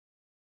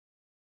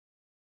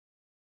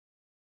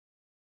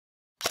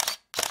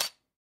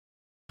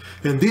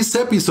In this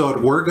episode,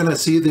 we're going to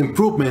see the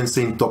improvements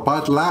in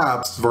Topaz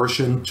Labs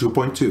version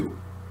 2.2.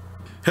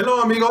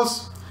 Hello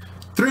amigos!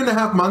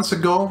 3.5 months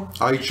ago,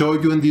 I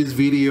showed you in this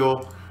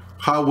video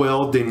how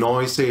well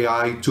Denoise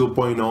AI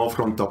 2.0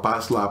 from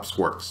Topaz Labs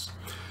works.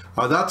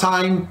 At that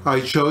time,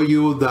 I showed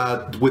you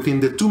that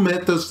within the two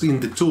methods in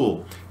the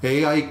tool,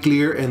 AI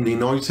Clear and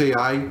Denoise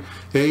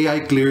AI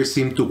Clear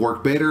seemed to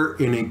work better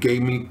and it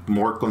gave me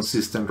more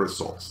consistent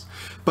results.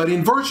 But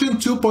in version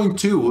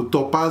 2.2,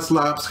 Topaz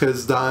Labs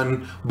has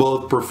done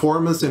both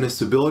performance and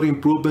stability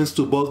improvements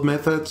to both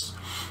methods.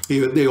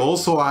 They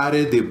also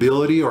added the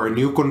ability or a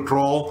new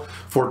control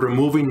for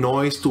removing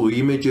noise to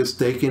images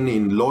taken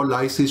in low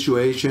light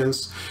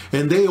situations.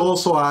 And they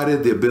also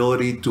added the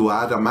ability to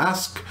add a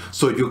mask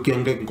so you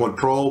can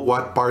control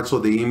what parts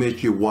of the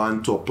image you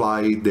want to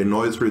apply the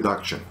noise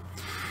reduction.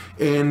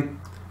 And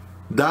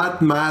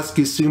that mask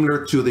is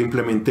similar to the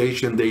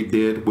implementation they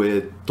did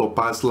with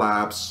Topaz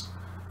Labs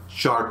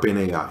Sharpen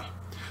AI.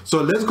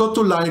 So let's go to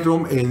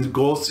Lightroom and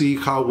go see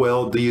how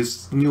well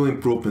these new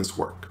improvements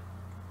work.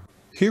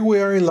 Here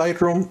we are in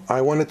Lightroom. I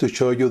wanted to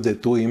show you the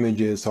two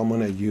images I'm going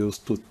to use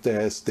to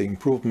test the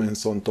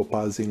improvements on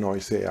Topaz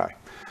Denoise AI.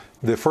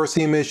 The first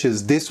image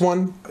is this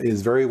one,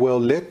 is very well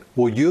lit.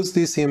 We'll use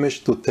this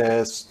image to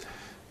test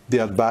the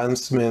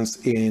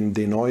advancements in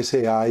Denoise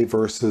AI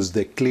versus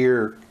the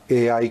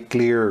AI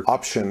Clear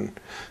option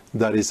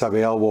that is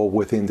available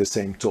within the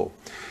same tool.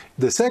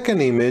 The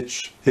second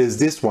image is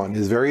this one.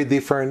 It's very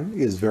different,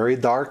 it's very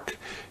dark.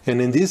 And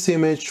in this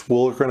image,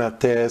 we're gonna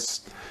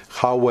test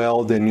how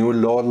well the new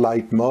low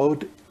light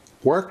mode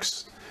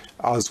works,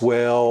 as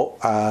well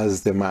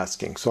as the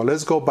masking. So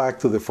let's go back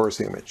to the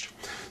first image.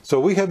 So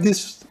we have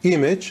this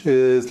image,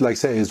 is like I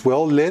say, is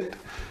well lit.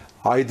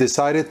 I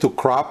decided to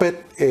crop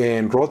it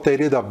and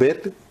rotate it a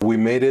bit. We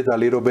made it a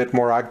little bit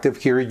more active.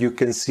 Here you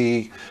can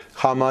see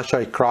how much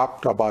I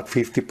cropped, about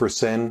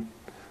 50%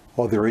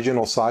 of the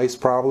original size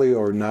probably,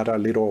 or not a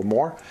little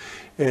more.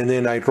 And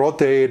then I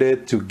rotated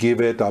it to give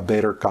it a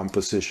better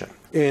composition.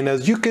 And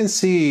as you can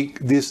see,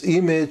 this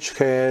image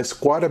has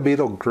quite a bit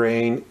of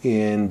grain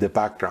in the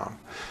background.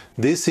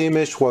 This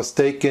image was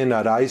taken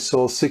at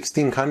ISO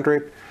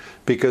 1600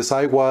 because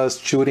I was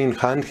shooting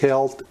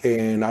handheld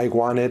and I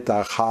wanted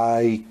a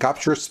high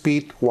capture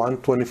speed,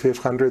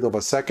 1/2500 of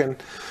a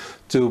second,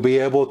 to be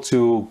able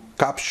to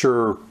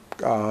capture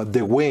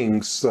the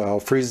wings,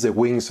 freeze the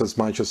wings as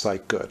much as I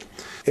could.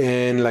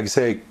 And like I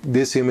say,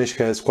 this image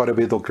has quite a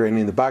bit of grain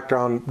in the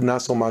background,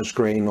 not so much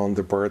grain on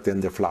the bird and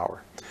the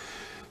flower.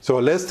 So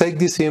let's take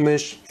this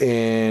image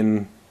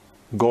and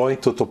go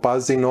into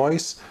Topaz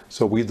Denoise.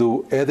 So we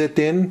do Edit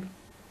in,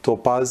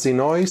 Topaz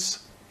Denoise,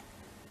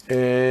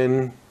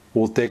 and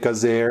will take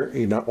us there,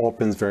 and it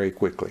opens very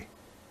quickly.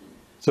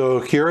 So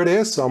here it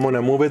is. I'm going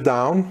to move it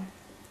down.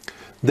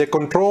 The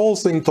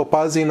controls in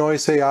Topaz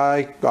Denoise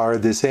AI are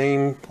the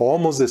same,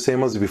 almost the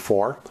same as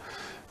before.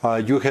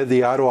 You had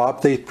the auto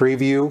update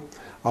preview.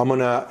 I'm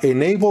going to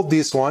enable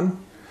this one.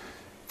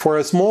 For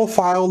a small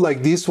file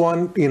like this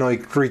one, it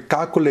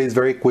recalculates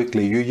very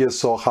quickly. You just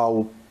saw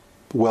how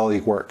well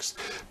it works.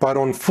 But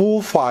on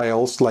full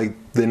files, like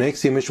the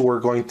next image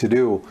we're going to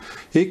do,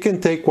 it can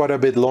take quite a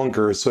bit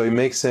longer. So it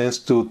makes sense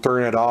to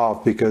turn it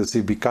off because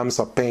it becomes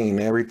a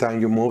pain. Every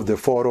time you move the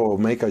photo or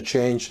make a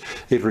change,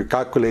 it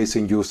recalculates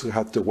and you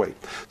have to wait.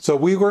 So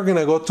we were going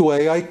to go to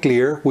AI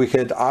Clear. We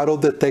had auto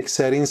detect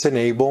settings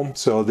enabled.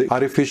 So the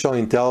artificial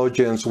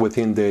intelligence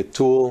within the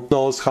tool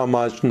knows how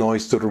much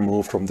noise to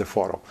remove from the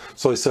photo.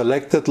 So I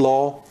selected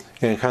low,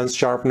 enhance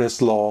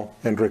sharpness low,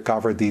 and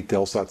recover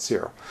details at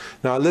 0.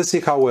 Now let's see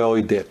how well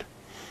it did.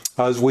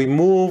 As we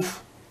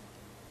move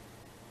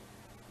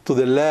to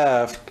the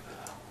left,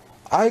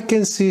 I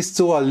can see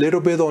still a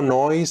little bit of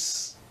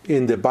noise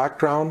in the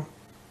background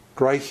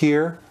right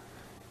here.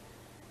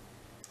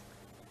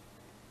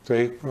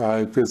 Okay,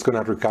 it's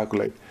gonna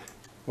recalculate.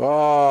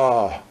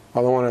 Oh,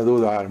 I don't want to do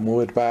that.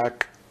 Move it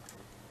back.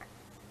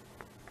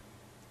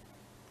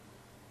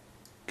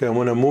 Okay, I'm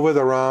gonna move it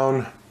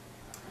around.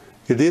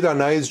 It did a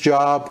nice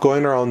job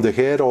going around the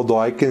head, although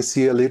I can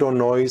see a little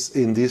noise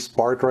in this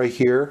part right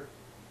here.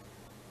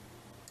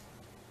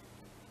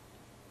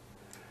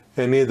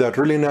 And it did a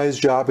really nice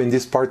job in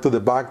this part of the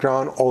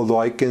background,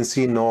 although I can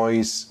see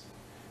noise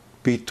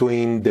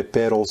between the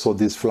petals of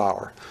this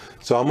flower.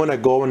 So I'm going to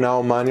go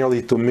now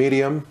manually to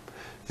medium.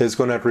 It's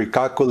going to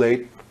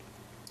recalculate.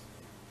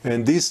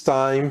 And this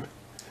time,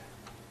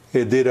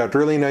 it did a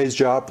really nice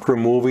job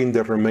removing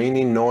the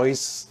remaining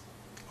noise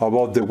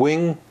above the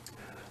wing.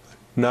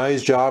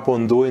 Nice job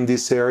on doing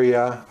this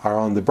area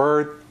around the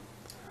bird,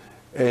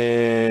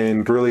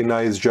 and really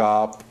nice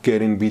job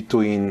getting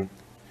between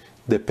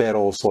the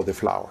petals of the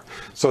flower.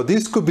 So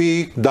this could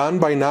be done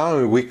by now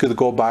and we could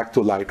go back to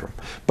Lightroom.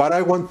 But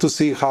I want to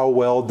see how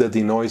well the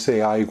Denoise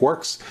AI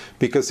works,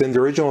 because in the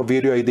original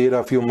video I did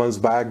a few months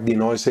back,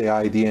 Denoise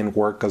AI didn't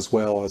work as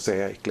well as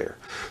AI Clear.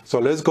 So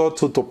let's go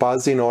to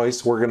Topaz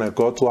Denoise. We're going to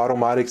go to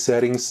automatic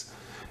settings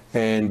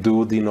and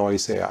do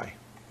Denoise AI.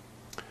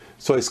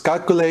 So it's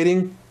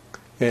calculating,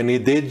 and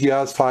it did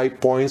just 5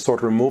 points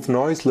of remove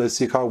noise. Let's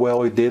see how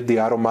well it did the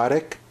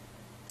automatic.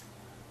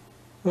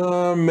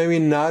 Maybe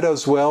not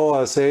as well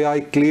as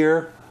AI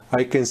Clear.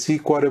 I can see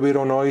quite a bit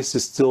of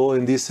noise still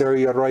in this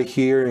area right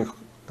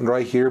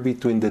here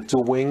between the two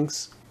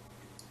wings.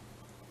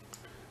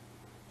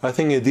 I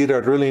think it did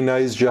a really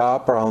nice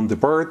job around the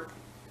bird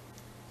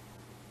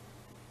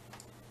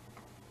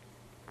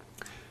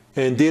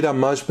and did a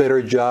much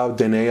better job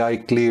than AI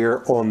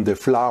Clear on the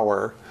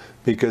flower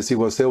because it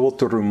was able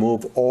to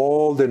remove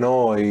all the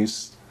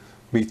noise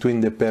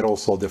between the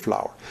petals of the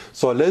flower.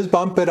 So let's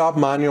bump it up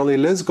manually.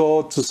 Let's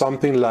go to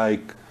something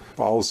like,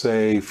 I'll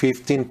say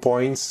 15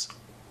 points.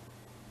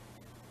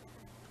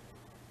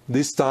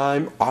 This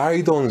time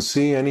I don't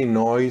see any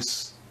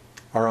noise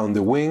around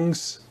the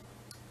wings.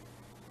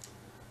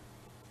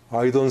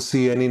 I don't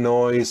see any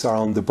noise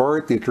around the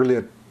bird. It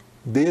really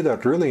did a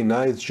really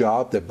nice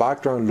job. The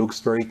background looks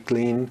very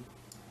clean.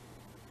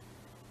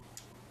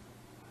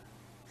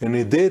 And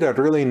it did a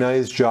really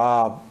nice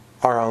job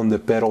around the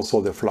petals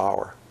of the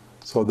flower.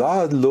 So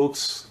that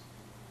looks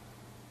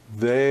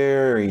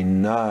very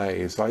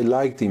nice. I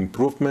like the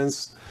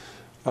improvements.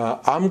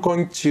 I'm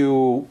going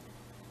to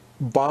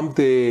bump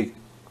the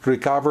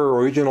recover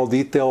original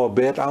detail a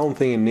bit. I don't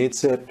think it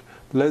needs it.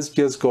 Let's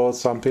just go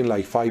something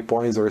like 5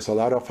 points. There's a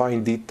lot of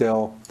fine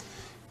detail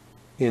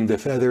in the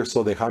feathers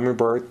of the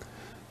hummingbird.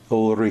 It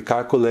will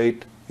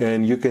recalculate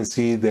and you can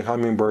see the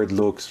hummingbird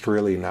looks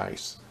really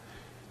nice.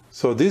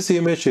 So this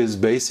image is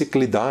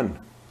basically done.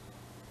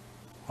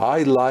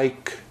 I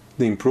like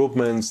the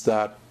improvements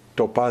that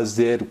Topaz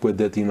did with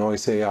the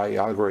Denoise AI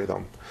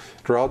algorithm.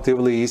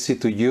 Relatively easy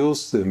to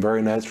use and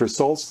very nice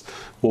results.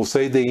 We'll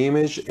save the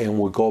image and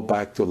we'll go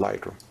back to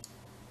Lightroom.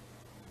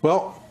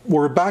 Well,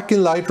 we're back in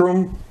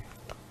Lightroom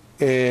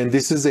and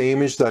this is the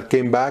image that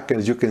came back.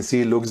 As you can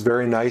see, it looks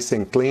very nice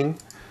and clean.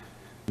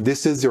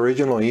 This is the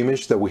original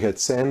image that we had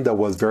sent that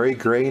was very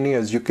grainy,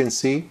 as you can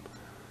see.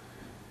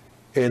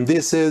 And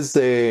this is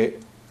the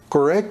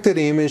corrected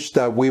image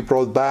that we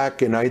brought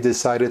back, and I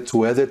decided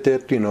to edit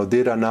it,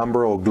 did a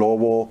number of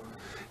global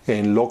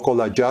and local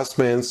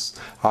adjustments,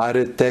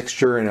 added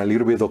texture and a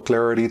little bit of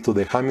clarity to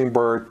the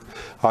hummingbird,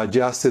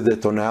 adjusted the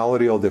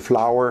tonality of the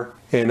flower,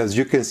 and as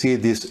you can see,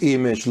 this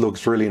image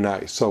looks really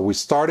nice. So we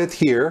started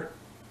here,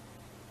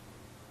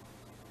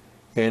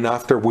 and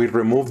after we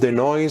removed the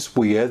noise,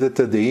 we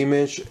edited the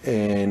image,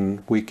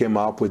 and we came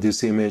up with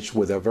this image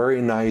with a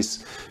very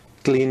nice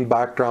clean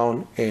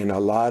background and a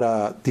lot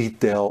of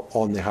detail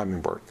on the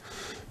hummingbird.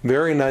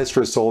 Very nice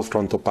results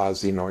from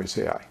Topaz Denoise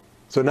AI.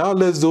 So now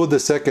let's do the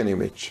second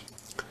image.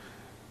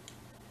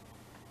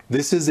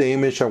 This is the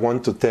image I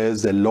want to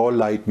test, the low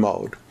light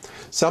mode.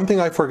 Something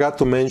I forgot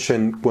to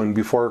mention when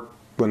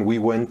we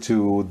went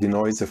to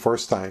Denoise the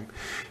first time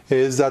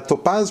is that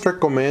Topaz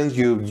recommends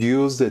you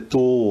use the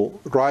tool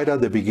right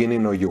at the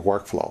beginning of your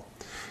workflow.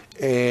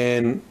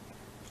 And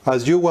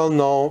as you well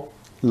know,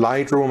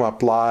 Lightroom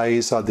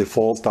applies a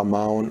default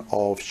amount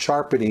of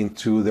sharpening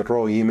to the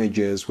raw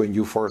images when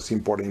you first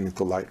import it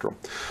into Lightroom.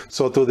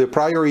 So to the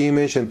prior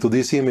image and to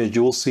this image,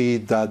 you'll see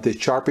that the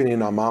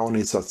sharpening amount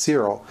is at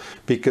 0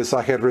 because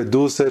I had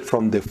reduced it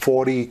from the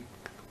 40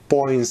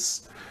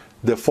 points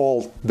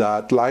default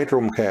that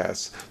Lightroom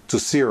has to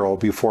 0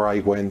 before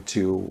I went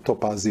to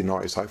Topaz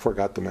Denoise. I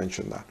forgot to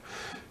mention that.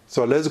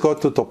 So let's go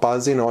to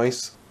Topaz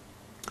Denoise,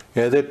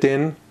 edit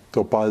in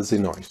Topaz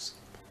Denoise.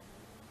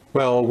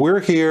 Well,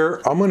 we're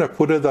here. I'm going to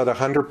put it at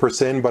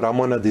 100%, but I'm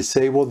going to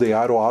disable the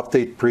auto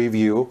update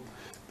preview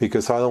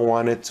because I don't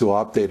want it to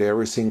update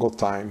every single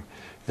time.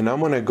 And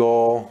I'm going to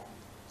go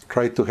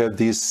try to have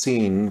this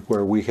scene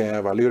where we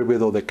have a little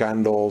bit of the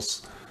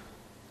candles,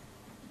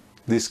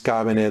 this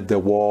cabinet, the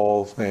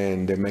wall,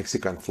 and the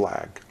Mexican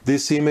flag.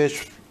 This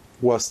image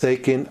was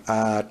taken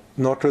at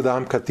Notre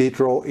Dame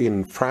Cathedral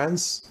in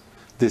France.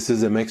 This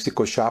is the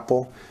Mexico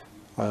Chapel.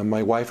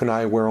 My wife and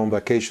I were on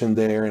vacation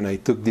there, and I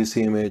took this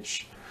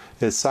image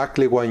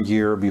exactly 1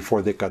 year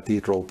before the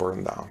cathedral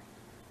burned down.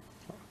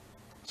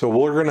 So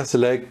we're going to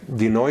select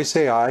Denoise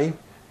AI.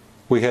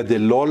 We have the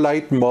low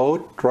light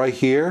mode right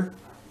here.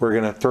 We're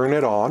going to turn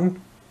it on.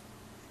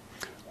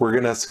 We're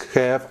going to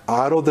have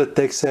auto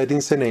detect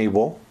settings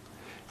enabled.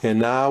 And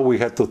now we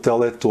have to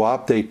tell it to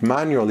update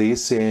manually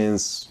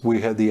since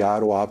we had the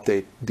auto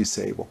update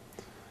disabled.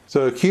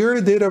 So here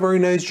it did a very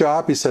nice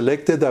job. It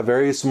selected a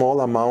very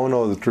small amount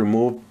of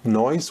removed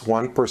noise,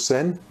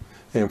 1%,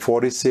 and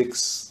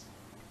 46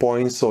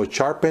 points of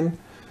sharpen.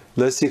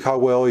 Let's see how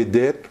well it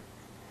did.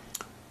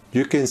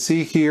 You can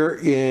see here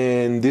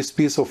in this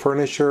piece of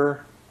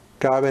furniture,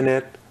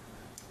 cabinet,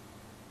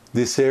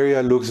 this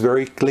area looks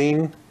very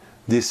clean.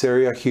 This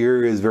area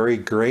here is very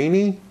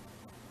grainy.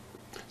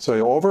 So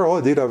overall,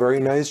 it did a very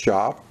nice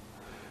job.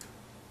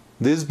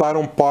 This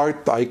bottom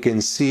part, I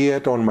can see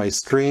it on my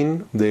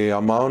screen. The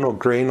amount of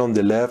grain on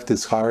the left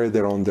is higher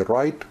than on the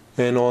right.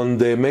 And on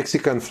the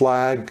Mexican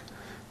flag,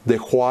 the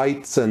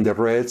whites and the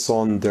reds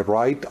on the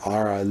right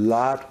are a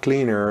lot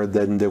cleaner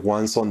than the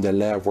ones on the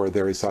left where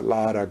there is a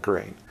lot of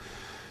grain.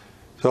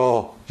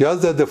 So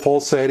just the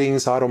default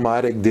settings,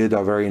 automatic did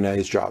a very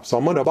nice job. So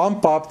I'm going to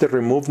bump up the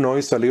remove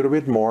noise a little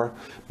bit more,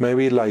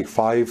 maybe like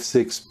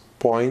 5-6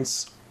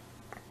 points.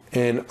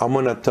 and I'm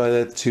gonna tell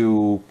it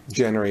to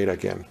generate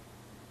again.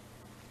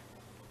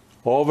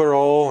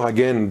 Overall,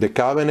 again, the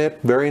cabinet,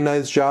 very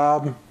nice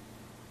job.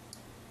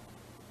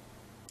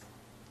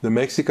 The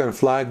Mexican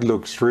flag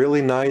looks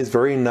really nice,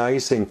 very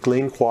nice and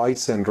clean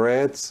whites and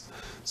reds.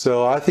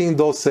 So I think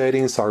those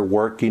settings are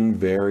working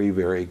very,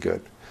 very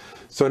good.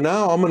 So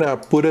now I'm gonna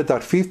put it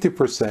at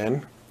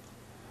 50%.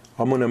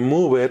 I'm gonna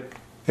move it,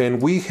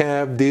 and we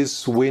have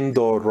this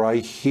window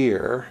right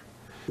here.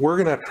 We're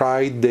gonna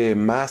try the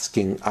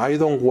masking. I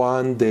don't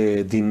want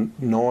the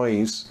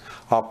denoise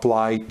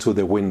applied to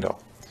the window,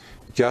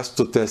 just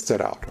to test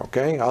it out,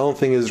 okay? I don't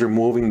think it's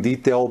removing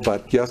detail,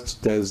 but just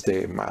to test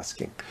the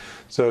masking.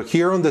 So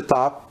here on the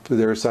top,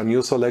 there's a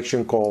new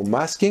selection called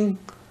masking.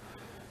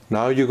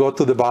 Now you go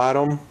to the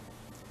bottom,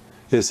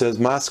 it says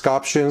mask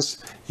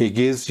options. It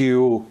gives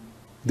you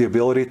the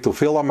ability to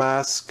fill a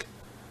mask,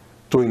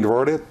 to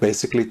invert it,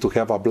 basically to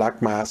have a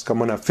black mask. I'm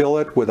gonna fill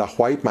it with a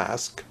white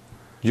mask.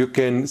 You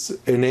can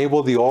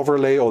enable the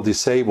overlay or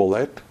disable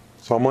it.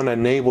 So I'm gonna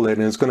enable it,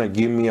 and it's gonna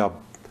give me a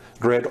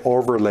red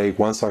overlay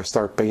once I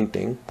start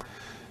painting.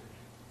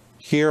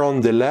 Here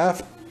on the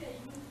left,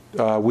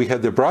 we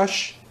have the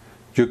brush.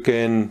 You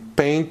can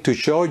paint to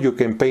show, you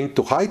can paint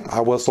to hide. I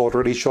was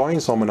already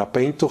showing, so I'm gonna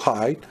paint to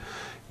hide.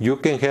 You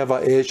can have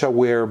an edge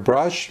aware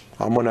brush.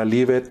 I'm gonna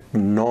leave it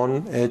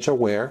non-edge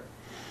aware.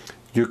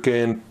 You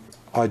can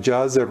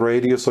adjust the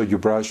radius of your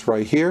brush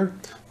right here.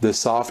 The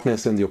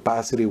softness and the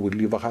opacity will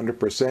leave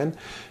 100%.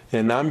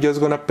 And I'm just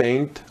gonna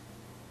paint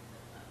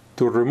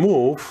to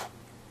remove.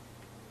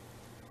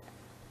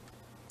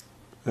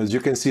 As you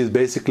can see, it's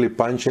basically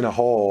punching a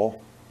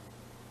hole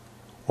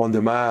on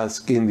the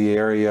mask in the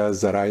areas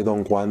that I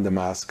don't want the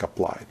mask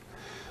applied.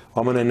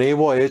 I'm gonna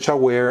enable edge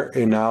aware,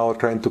 and now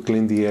trying to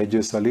clean the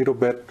edges a little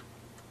bit.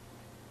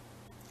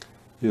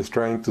 Just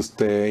trying to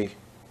stay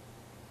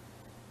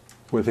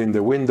within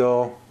the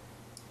window.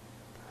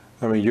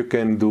 I mean, you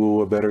can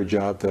do a better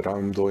job that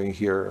I'm doing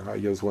here. I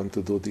just want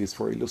to do this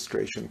for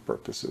illustration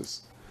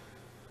purposes.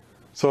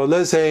 So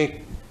let's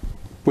say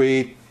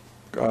we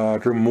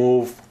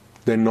remove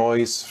the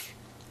noise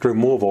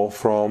removal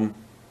from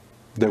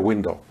the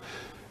window.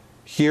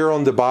 Here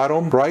on the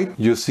bottom right,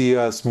 you see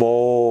a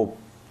small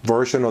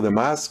version of the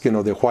mask. You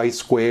know, the white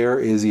square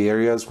is the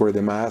areas where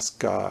the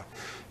mask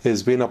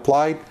is being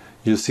applied.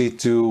 You see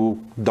two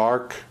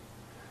dark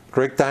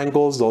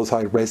rectangles. Those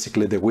are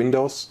basically the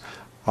windows.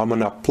 I'm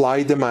gonna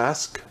apply the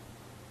mask.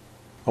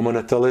 I'm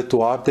gonna tell it to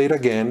update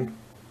again.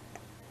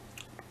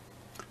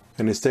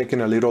 And it's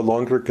taking a little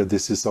longer because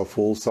this is a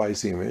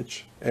full-size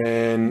image.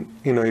 And,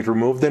 you know, it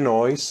removed the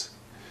noise.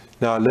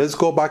 Now let's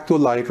go back to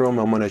Lightroom.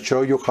 I'm gonna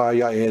show you how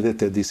I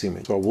edited this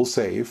image. So we'll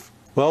save.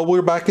 Well,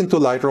 we're back into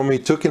Lightroom.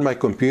 It took in my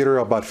computer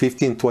about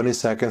 15-20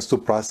 seconds to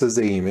process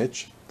the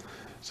image.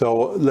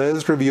 So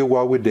let's review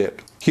what we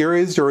did. Here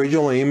is the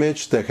original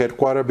image that had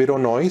quite a bit of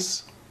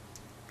noise.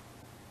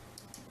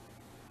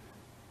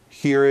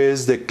 Here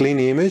is the clean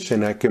image,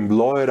 and I can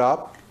blow it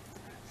up.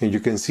 And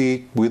you can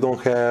see we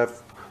don't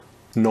have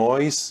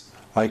noise.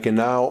 I can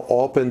now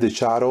open the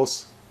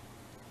shadows,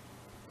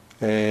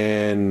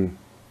 and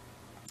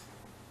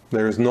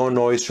there's no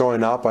noise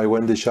showing up. I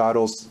went the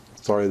shadows,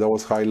 sorry, that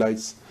was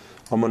highlights.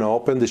 I'm gonna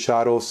open the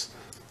shadows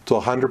to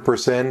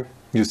 100%.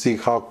 You see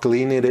how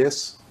clean it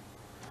is.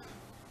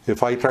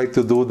 If I try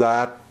to do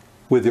that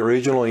with the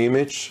original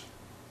image,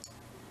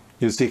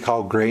 you see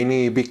how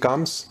grainy it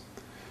becomes.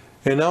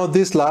 And now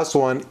this last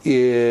one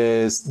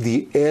is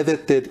the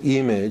edited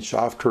image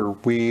after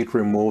we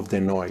removed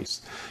the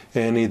noise.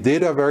 And it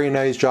did a very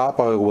nice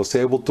job. I was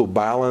able to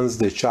balance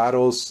the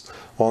shadows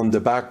on the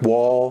back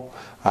wall,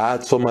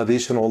 add some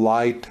additional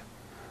light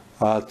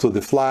to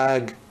the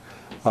flag,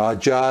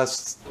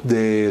 adjust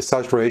the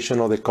saturation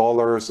of the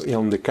colors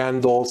on the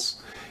candles.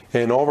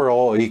 And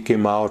overall, it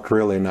came out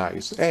really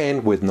nice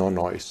and with no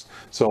noise.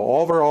 So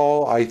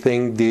overall, I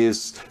think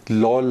this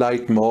low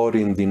light mode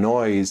in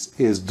Denoise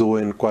is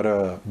doing quite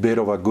a bit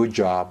of a good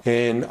job.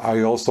 And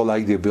I also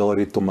like the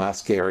ability to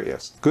mask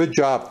areas. Good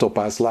job,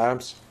 Topaz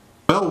Labs.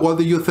 Well, what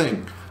do you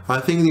think? I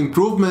think the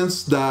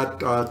improvements that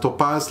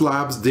Topaz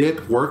Labs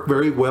did work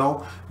very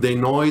well.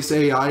 Denoise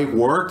AI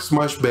works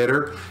much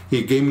better.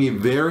 It gave me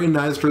very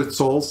nice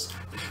results.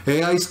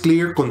 AI's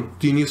Clear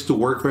continues to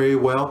work very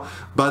well,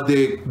 but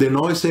the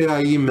Denoise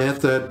AI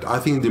method, I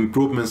think the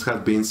improvements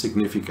have been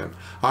significant.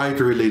 I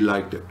really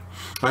liked it.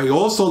 I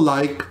also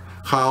like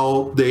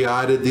how they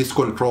added this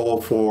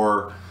control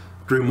for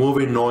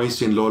removing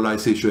noise in low light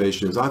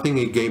situations. I think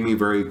it gave me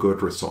very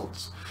good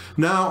results.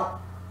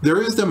 Now,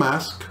 there is the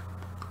mask,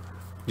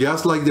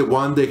 just like the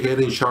one they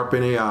had in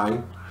Sharpen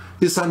AI.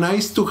 It's a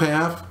nice to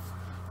have.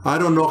 I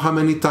don't know how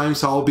many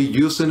times I'll be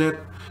using it.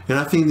 And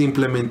I think the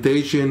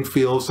implementation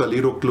feels a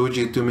little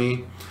kludgy to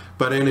me.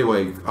 But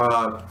anyway,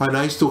 a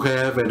nice to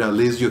have, and at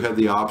least you have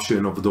the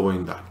option of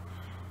doing that.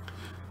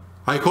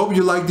 I hope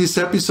you like this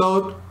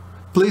episode.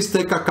 Please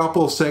take a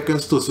couple of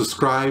seconds to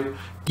subscribe.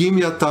 Give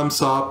me a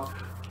thumbs up.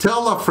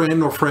 Tell a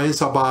friend or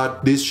friends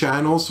about this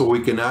channel so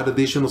we can add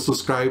additional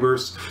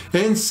subscribers.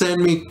 And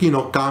send me,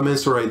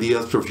 comments or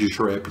ideas for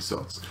future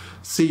episodes.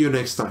 See you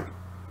next time.